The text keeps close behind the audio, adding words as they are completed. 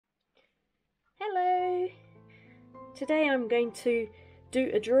Today I'm going to do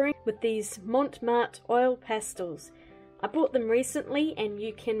a drawing with these Mont Marte oil pastels. I bought them recently and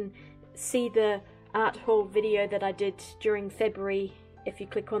you can see the art haul video that I did during February if you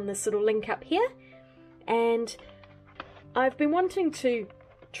click on this little link up here. And I've been wanting to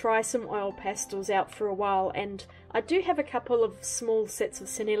try some oil pastels out for a while, and I do have a couple of small sets of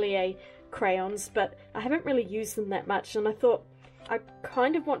Sennelier crayons, but I haven't really used them that much, and I thought I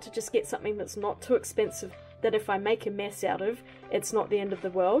kind of want to just get something that's not too expensive, that if I make a mess out of, it's not the end of the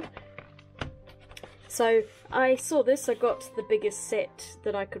world. So I saw this, I got the biggest set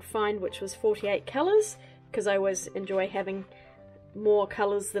that I could find, which was 48 colours, because I always enjoy having more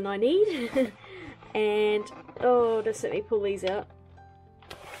colours than I need. And, oh, just let me pull these out.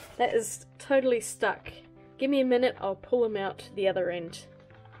 That is totally stuck. Give me a minute, I'll pull them out the other end.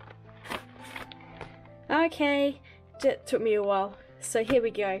 Okay, that took me a while. So here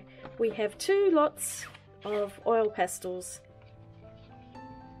we go. We have 2 lots of oil pastels.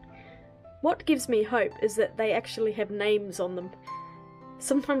 What gives me hope is that they actually have names on them.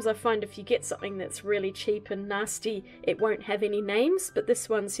 Sometimes I find if you get something that's really cheap and nasty, it won't have any names, but this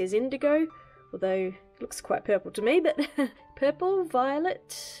one says indigo, although it looks quite purple to me, but purple,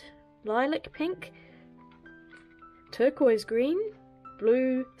 violet, lilac pink, turquoise green,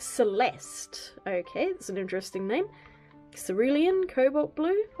 blue, celeste. Okay, that's an interesting name. Cerulean, cobalt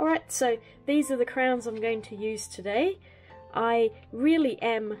blue. Alright, so these are the crayons I'm going to use today. I really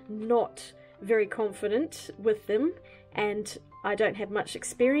am not very confident with them, and I don't have much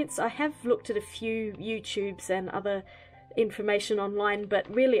experience. I have looked at a few YouTubes and other information online,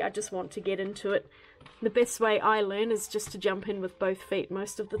 but really I just want to get into it. The best way I learn is just to jump in with both feet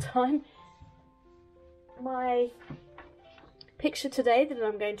most of the time. My picture today that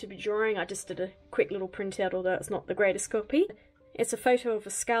I'm going to be drawing, I just did a quick little printout, although it's not the greatest copy. It's a photo of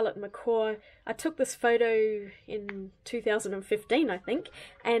a Scarlet Macaw. I took this photo in 2015, I think,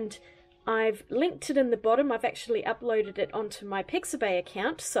 and I've linked it in the bottom. I've actually uploaded it onto my Pixabay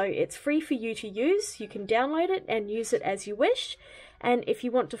account, so it's free for you to use. You can download it and use it as you wish. And if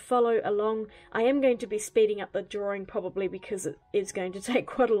you want to follow along, I am going to be speeding up the drawing probably because it is going to take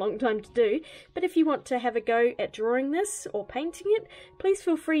quite a long time to do. But if you want to have a go at drawing this or painting it, please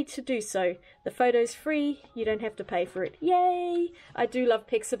feel free to do so. The photo's free, you don't have to pay for it. Yay! I do love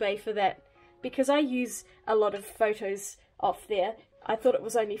Pixabay for that, because I use a lot of photos off there. I thought it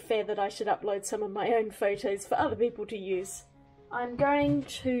was only fair that I should upload some of my own photos for other people to use. I'm going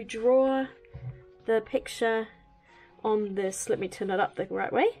to draw the picture on this, let me turn it up the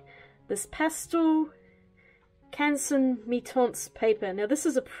right way, this pastel Canson Mitons paper. Now this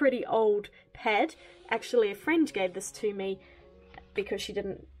is a pretty old pad. Actually a friend gave this to me because she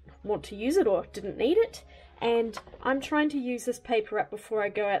didn't want to use it or didn't need it, and I'm trying to use this paper up before I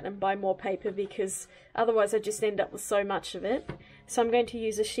go out and buy more paper, because otherwise I just end up with so much of it. So I'm going to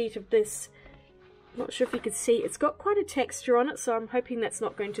use a sheet of this. I'm not sure if you can see, it's got quite a texture on it, so I'm hoping that's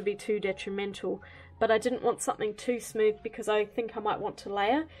not going to be too detrimental. But I didn't want something too smooth because I think I might want to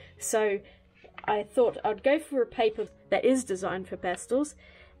layer. So I thought I'd go for a paper that is designed for pastels,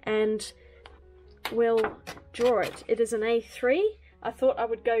 and we'll draw it. It is an A3. I thought I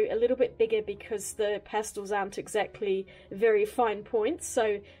would go a little bit bigger because the pastels aren't exactly very fine points,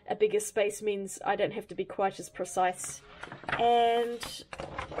 so a bigger space means I don't have to be quite as precise. And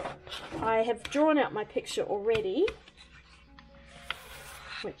I have drawn out my picture already,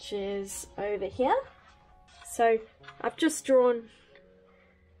 which is over here. So I've just drawn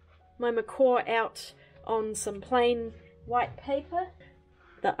my macaw out on some plain white paper,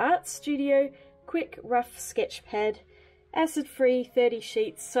 the Art Studio Quick Rough Sketch Pad, acid free, 30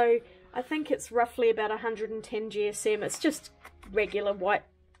 sheets, so I think it's roughly about 110 GSM. It's just regular white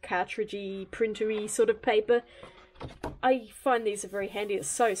cartridgey, printery sort of paper. I find these are very handy, it's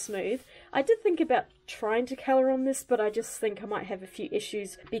so smooth. I did think about trying to colour on this, but I just think I might have a few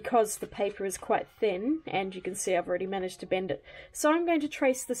issues because the paper is quite thin, and you can see I've already managed to bend it. So I'm going to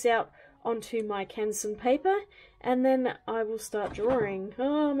trace this out onto my Canson paper, and then I will start drawing.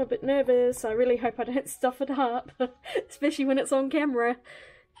 Oh, I'm a bit nervous. I really hope I don't stuff it up, especially when it's on camera.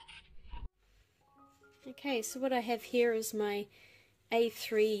 Okay, so what I have here is my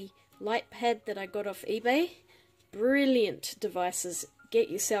A3 light pad that I got off eBay. Brilliant devices. Get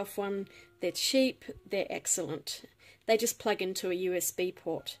yourself one. They're cheap, they're excellent. They just plug into a USB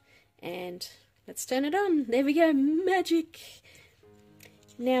port. And let's turn it on. There we go, magic!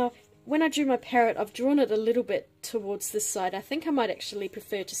 Now, when I drew my parrot, I've drawn it a little bit towards this side. I think I might actually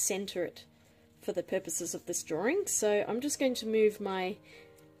prefer to center it for the purposes of this drawing. So I'm just going to move my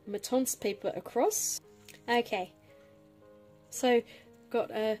Mitons paper across. Okay, so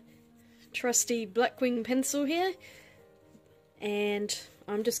got a trusty Blackwing pencil here. and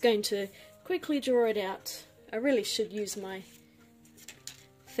I'm just going to quickly draw it out. I really should use my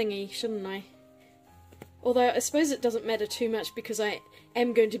thingy, shouldn't I? Although I suppose it doesn't matter too much because I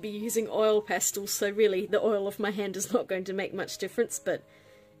am going to be using oil pastels, so really the oil of my hand is not going to make much difference, but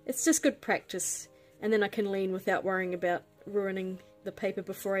it's just good practice, and then I can lean without worrying about ruining the paper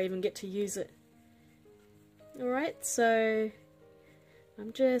before I even get to use it. Alright, so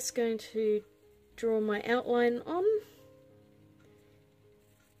I'm just going to draw my outline on.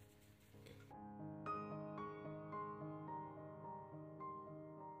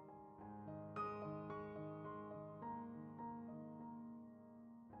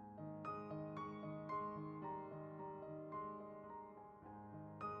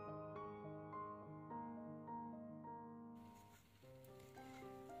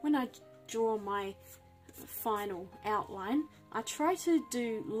 When I draw my final outline, I try to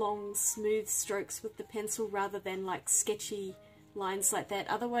do long, smooth strokes with the pencil rather than like sketchy lines like that.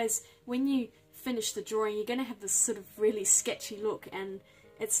 Otherwise, when you finish the drawing, you're going to have this sort of really sketchy look, and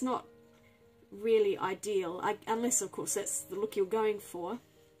it's not really ideal, unless of course that's the look you're going for.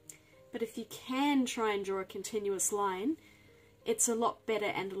 But if you can try and draw a continuous line, it's a lot better,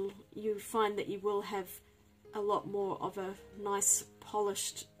 and you find that you will have a lot more of a nice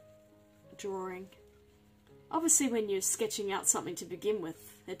polished drawing. Obviously when you're sketching out something to begin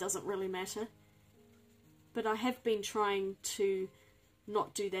with, it doesn't really matter, but I have been trying to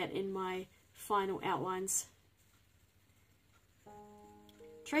not do that in my final outlines.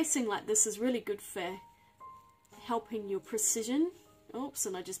 Tracing like this is really good for helping your precision. Oops,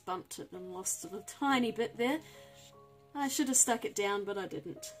 and I just bumped it and lost it a tiny bit there. I should have stuck it down, but I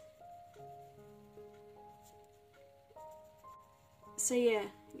didn't. So yeah,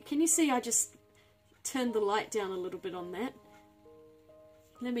 can you see I just turned the light down a little bit on that?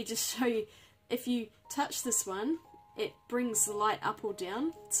 Let me just show you. If you touch this one, it brings the light up or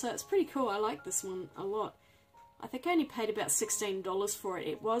down, so it's pretty cool. I like this one a lot. I think I only paid about $16 for it.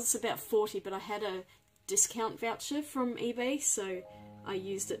 It was about $40, but I had a discount voucher from eBay, so I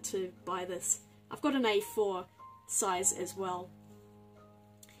used it to buy this. I've got an A4 size as well,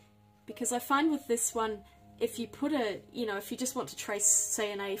 because I find with this one, if you put if you just want to trace,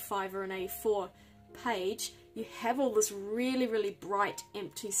 say, an A5 or an A4 page, you have all this really, really bright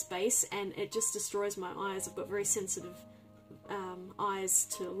empty space, and it just destroys my eyes. I've got very sensitive eyes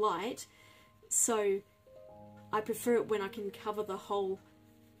to light, so I prefer it when I can cover the whole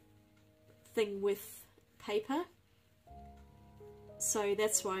thing with paper. So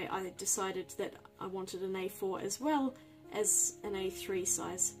that's why I decided that I wanted an A4 as well as an A3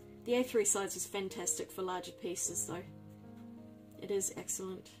 size. The A3 size is fantastic for larger pieces though. It is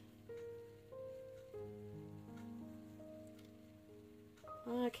excellent.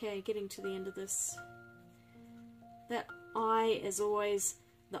 Okay, getting to the end of this. That eye, as always,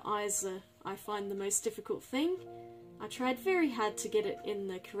 the eyes are, I find, the most difficult thing. I tried very hard to get it in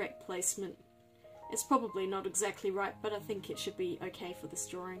the correct placement. It's probably not exactly right, but I think it should be okay for this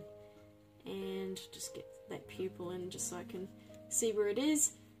drawing. And just get that pupil in just so I can see where it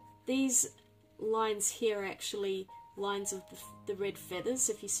is. These lines here are actually lines of the red feathers,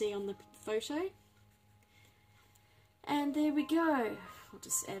 if you see on the photo. And there we go. I'll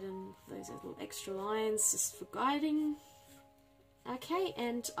just add in those little extra lines just for guiding. Okay,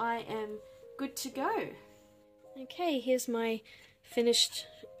 and I am good to go. Okay, here's my finished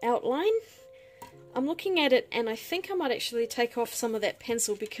outline. I'm looking at it and I think I might actually take off some of that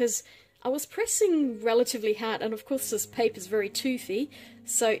pencil because I was pressing relatively hard, and of course this paper is very toothy,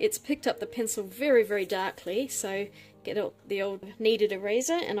 so it's picked up the pencil very, very darkly. So get out the old kneaded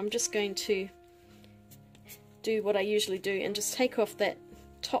eraser, and I'm just going to do what I usually do and just take off that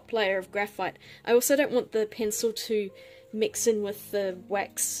top layer of graphite. I also don't want the pencil to mix in with the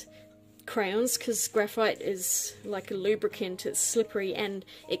wax crayons, because graphite is like a lubricant, it's slippery, and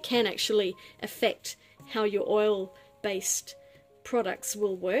it can actually affect how your oil-based products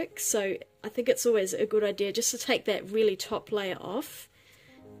will work. So I think it's always a good idea just to take that really top layer off,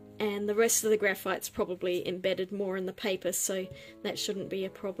 and the rest of the graphite's probably embedded more in the paper, so that shouldn't be a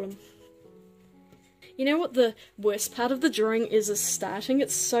problem. You know what the worst part of the drawing is starting?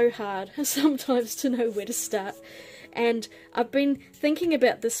 It's so hard sometimes to know where to start, and I've been thinking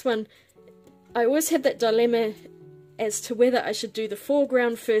about this one. I always have that dilemma as to whether I should do the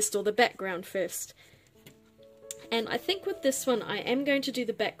foreground first or the background first. And I think with this one I am going to do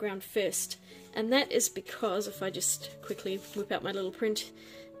the background first, and that is because, if I just quickly whip out my little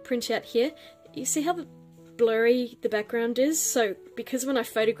printout here, you see how blurry the background is? So because when I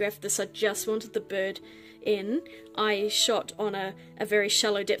photographed this I just wanted the bird in, I shot on a very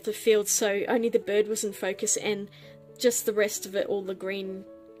shallow depth of field, so only the bird was in focus, and just the rest of it, all the green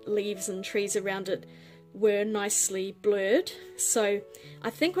leaves and trees around it, were nicely blurred. So I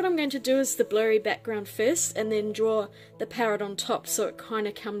think what I'm going to do is the blurry background first and then draw the parrot on top so it kind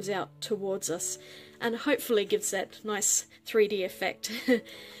of comes out towards us and hopefully gives that nice 3D effect.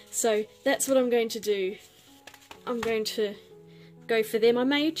 So that's what I'm going to do. I'm going to go for them. I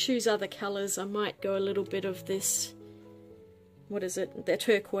may choose other colours. I might go a little bit of this, what is it, the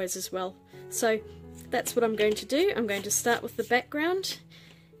turquoise as well. So that's what I'm going to do. I'm going to start with the background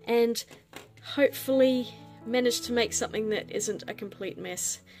and hopefully manage to make something that isn't a complete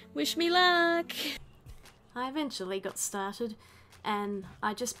mess. Wish me luck! I eventually got started and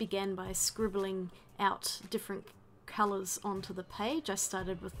I just began by scribbling out different colours onto the page. I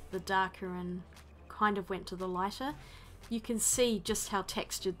started with the darker and kind of went to the lighter. You can see just how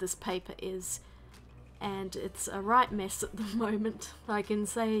textured this paper is, and it's a right mess at the moment, I can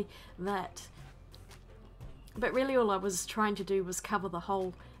say that. But really all I was trying to do was cover the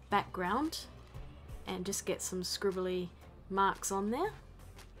whole background and just get some scribbly marks on there.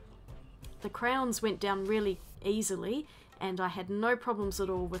 The crayons went down really easily and I had no problems at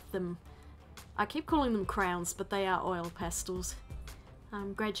all with them. I keep calling them crayons, but they are oil pastels.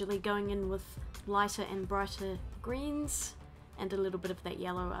 I'm gradually going in with lighter and brighter greens and a little bit of that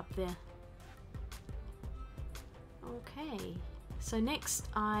yellow up there. Okay, so next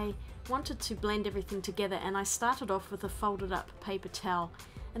I wanted to blend everything together and I started off with a folded up paper towel,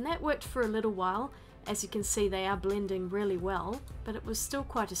 and that worked for a little while. As you can see, they are blending really well, but it was still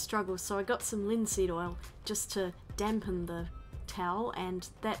quite a struggle, so I got some linseed oil just to dampen the towel, and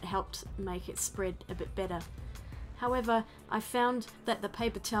that helped make it spread a bit better. However, I found that the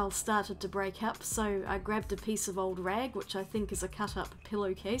paper towel started to break up, so I grabbed a piece of old rag, which I think is a cut up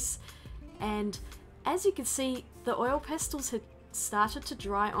pillowcase, and as you can see, the oil pastels had started to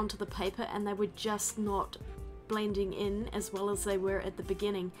dry onto the paper and they were just not blending in as well as they were at the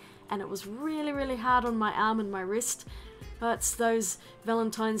beginning, and it was really hard on my arm and my wrist. But it's those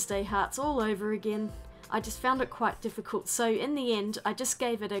Valentine's Day hearts all over again. I just found it quite difficult, so in the end I just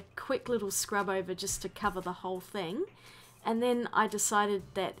gave it a quick little scrub over just to cover the whole thing, and then I decided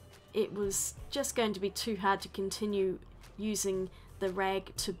that it was just going to be too hard to continue using the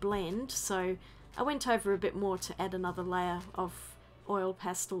rag to blend, so I went over a bit more to add another layer of oil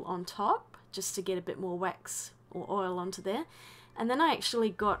pastel on top just to get a bit more wax or oil onto there. And then I actually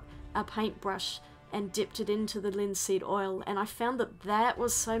got a paintbrush and dipped it into the linseed oil, and I found that that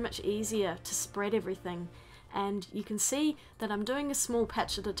was so much easier to spread everything. And you can see that I'm doing a small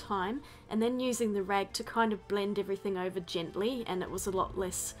patch at a time and then using the rag to kind of blend everything over gently, and it was a lot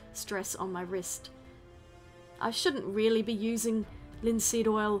less stress on my wrist. I shouldn't really be using linseed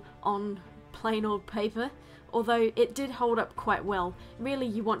oil on plain old paper, although it did hold up quite well. Really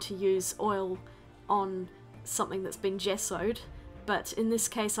you want to use oil on something that's been gessoed, but in this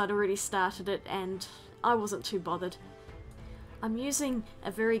case I'd already started it and I wasn't too bothered. I'm using a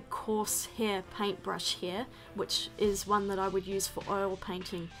very coarse hair paintbrush here, which is one that I would use for oil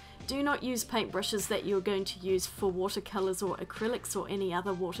painting. Do not use paintbrushes that you're going to use for watercolours or acrylics or any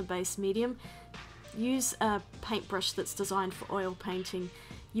other water-based medium. Use a paintbrush that's designed for oil painting.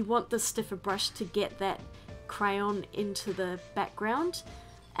 You want the stiffer brush to get that crayon into the background,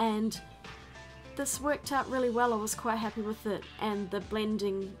 and this worked out really well. I was quite happy with it, and the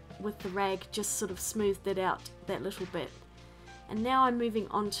blending with the rag just sort of smoothed it out that little bit. And now I'm moving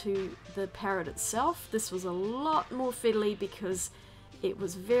on to the parrot itself. This was a lot more fiddly because it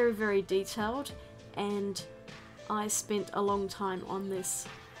was very detailed and I spent a long time on this.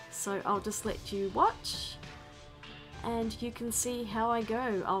 So I'll just let you watch and you can see how I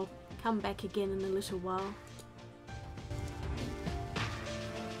go. I'll come back again in a little while.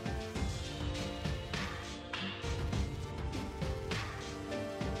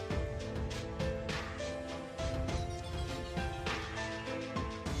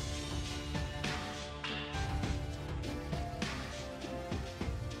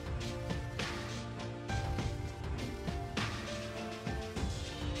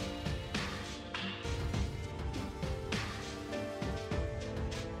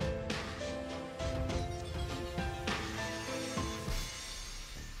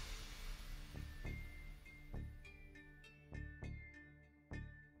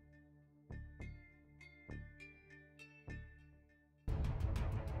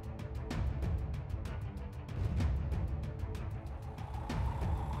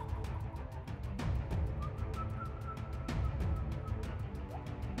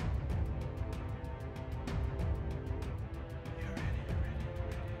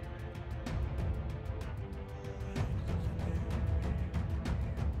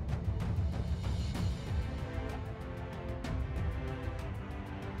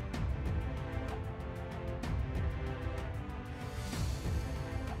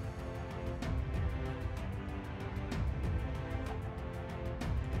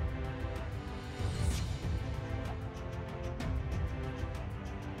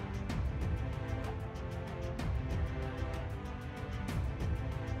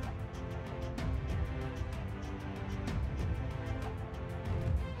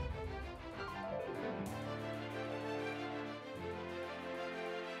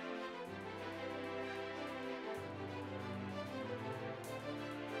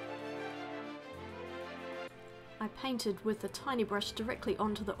 I painted with a tiny brush directly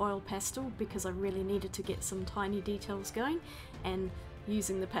onto the oil pastel because I really needed to get some tiny details going, and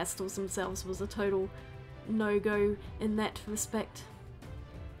using the pastels themselves was a total no-go in that respect.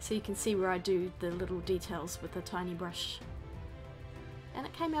 So you can see where I do the little details with a tiny brush. And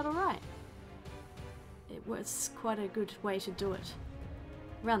it came out alright. It was quite a good way to do it.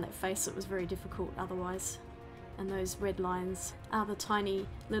 Around that face it was very difficult otherwise. And those red lines are the tiny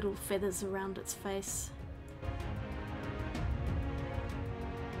little feathers around its face.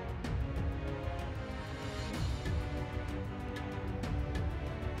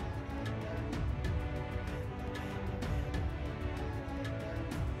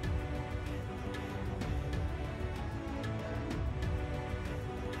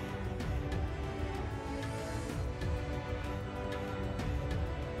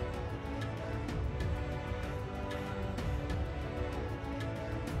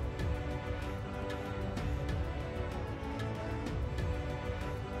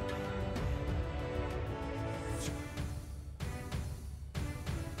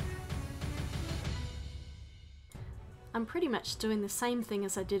 I'm pretty much doing the same thing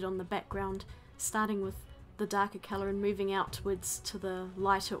as I did on the background, starting with the darker colour and moving outwards to the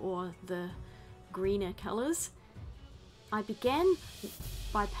lighter or the greener colours. I began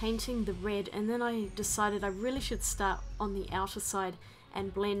by painting the red, and then I decided I really should start on the outer side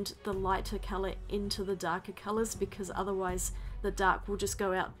and blend the lighter colour into the darker colours, because otherwise the dark will just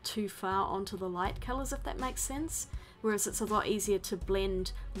go out too far onto the light colours, if that makes sense. Whereas it's a lot easier to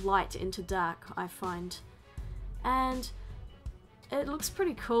blend light into dark, I find. And it looks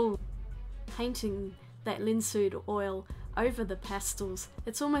pretty cool painting that linseed oil over the pastels.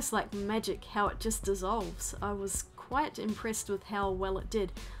 It's almost like magic how it just dissolves. I was quite impressed with how well it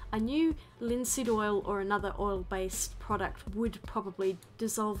did. I knew linseed oil or another oil-based product would probably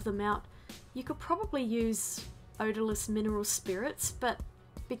dissolve them out. You could probably use odorless mineral spirits, but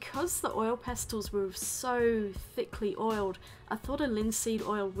because the oil pastels were so thickly oiled, I thought a linseed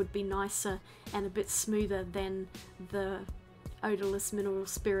oil would be nicer and a bit smoother than the odorless mineral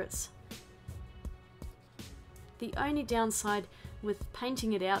spirits. The only downside with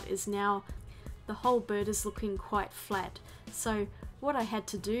painting it out is now the whole bird is looking quite flat. So what I had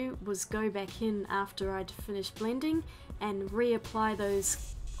to do was go back in after I'd finished blending and reapply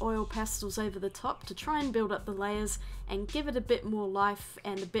those oil pastels over the top to try and build up the layers and give it a bit more life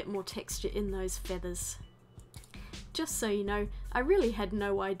and a bit more texture in those feathers. Just so you know, I really had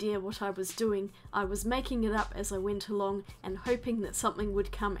no idea what I was doing. I was making it up as I went along and hoping that something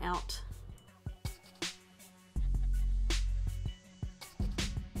would come out.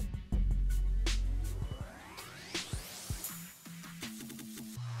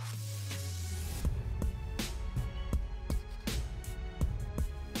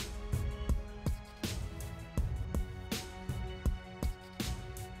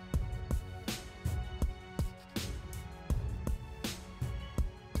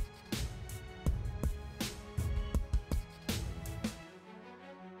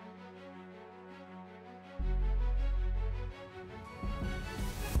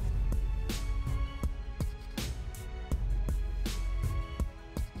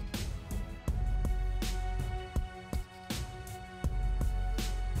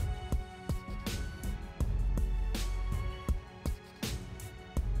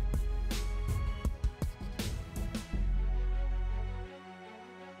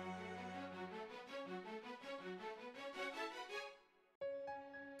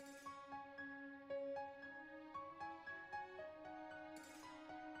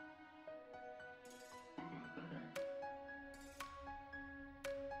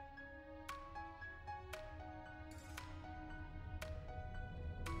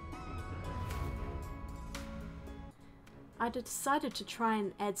 I decided to try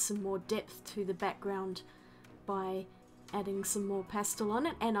and add some more depth to the background by adding some more pastel on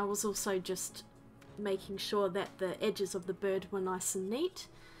it, and I was also just making sure that the edges of the bird were nice and neat.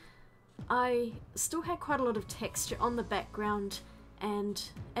 I still had quite a lot of texture on the background, and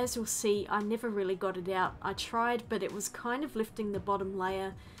as you'll see, I never really got it out. I tried, but it was kind of lifting the bottom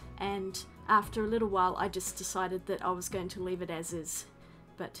layer, and after a little while I just decided that I was going to leave it as is.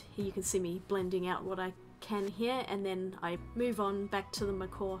 But here you can see me blending out what I can here, and then I move on back to the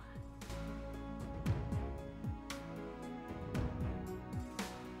macaw.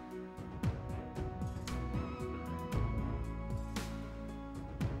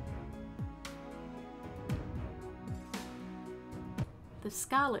 The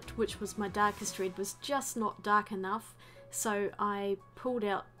scarlet, which was my darkest red, was just not dark enough, so I pulled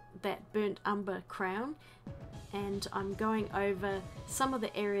out that burnt umber crown and I'm going over some of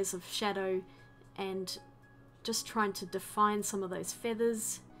the areas of shadow and just trying to define some of those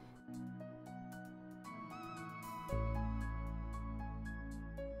feathers.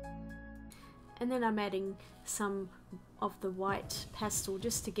 And then I'm adding some of the white pastel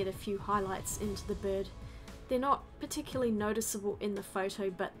just to get a few highlights into the bird. They're not particularly noticeable in the photo,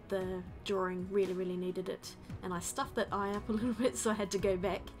 but the drawing really needed it. And I stuffed that eye up a little bit, so I had to go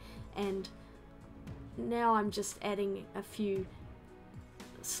back. And now I'm just adding a few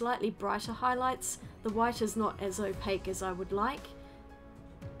slightly brighter highlights. The white is not as opaque as I would like,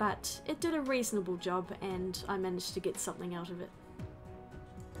 but it did a reasonable job and I managed to get something out of it.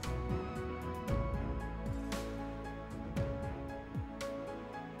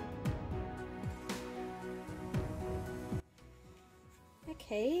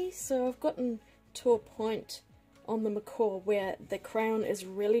 Okay, so I've gotten to a point on the macaw where the crown is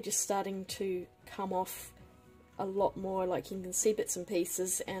really just starting to come off a lot more, like you can see bits and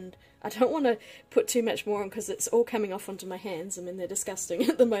pieces, and I don't want to put too much more on because it's all coming off onto my hands. I mean, they're disgusting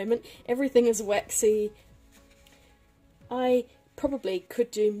at the moment. Everything is waxy. I probably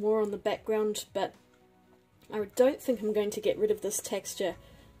could do more on the background, but I don't think I'm going to get rid of this texture.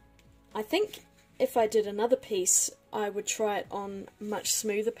 I think if I did another piece, I would try it on much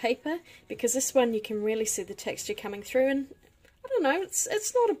smoother paper, because this one you can really see the texture coming through, and I don't know,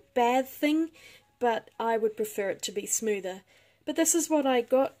 it's not a bad thing, but I would prefer it to be smoother. But this is what I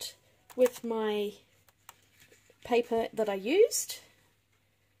got with my paper that I used.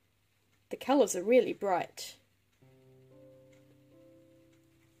 The colours are really bright,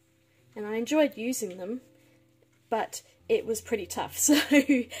 and I enjoyed using them, but it was pretty tough, so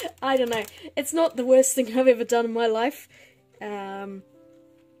I don't know. It's not the worst thing I've ever done in my life,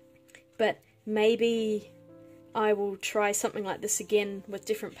 but maybe I will try something like this again with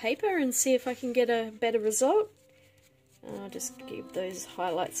different paper and see if I can get a better result. I'll just give those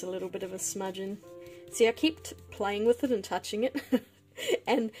highlights a little bit of a smudging. See, I keep playing with it and touching it,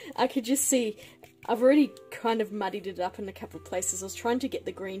 and I could just see I've already kind of muddied it up in a couple of places. I was trying to get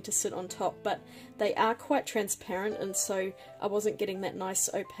the green to sit on top, but they are quite transparent, and so I wasn't getting that nice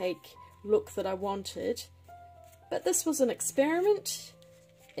opaque look that I wanted. But this was an experiment.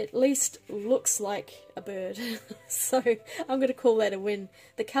 It at least looks like a bird, so I'm going to call that a win.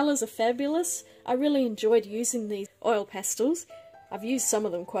 The colours are fabulous. I really enjoyed using these oil pastels. I've used some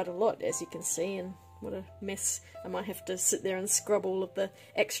of them quite a lot, as you can see, and what a mess. I might have to sit there and scrub all of the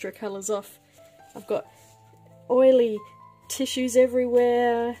extra colours off. I've got oily tissues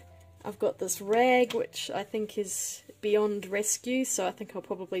everywhere. I've got this rag, which I think is beyond rescue, so I think I'll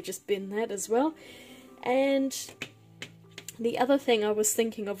probably just bin that as well. And the other thing I was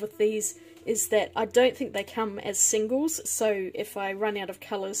thinking of with these is that I don't think they come as singles, so if I run out of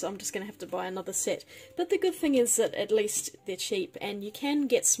colours I'm just going to have to buy another set. But the good thing is that at least they're cheap, and you can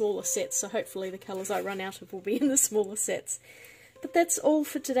get smaller sets, so hopefully the colours I run out of will be in the smaller sets. But that's all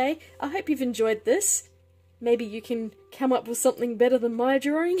for today. I hope you've enjoyed this. Maybe you can come up with something better than my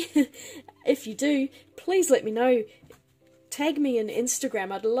drawing. If you do, please let me know. Tag me on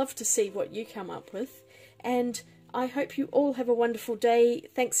Instagram. I'd love to see what you come up with. And I hope you all have a wonderful day.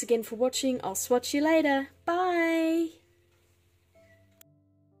 Thanks again for watching. I'll swatch you later. Bye!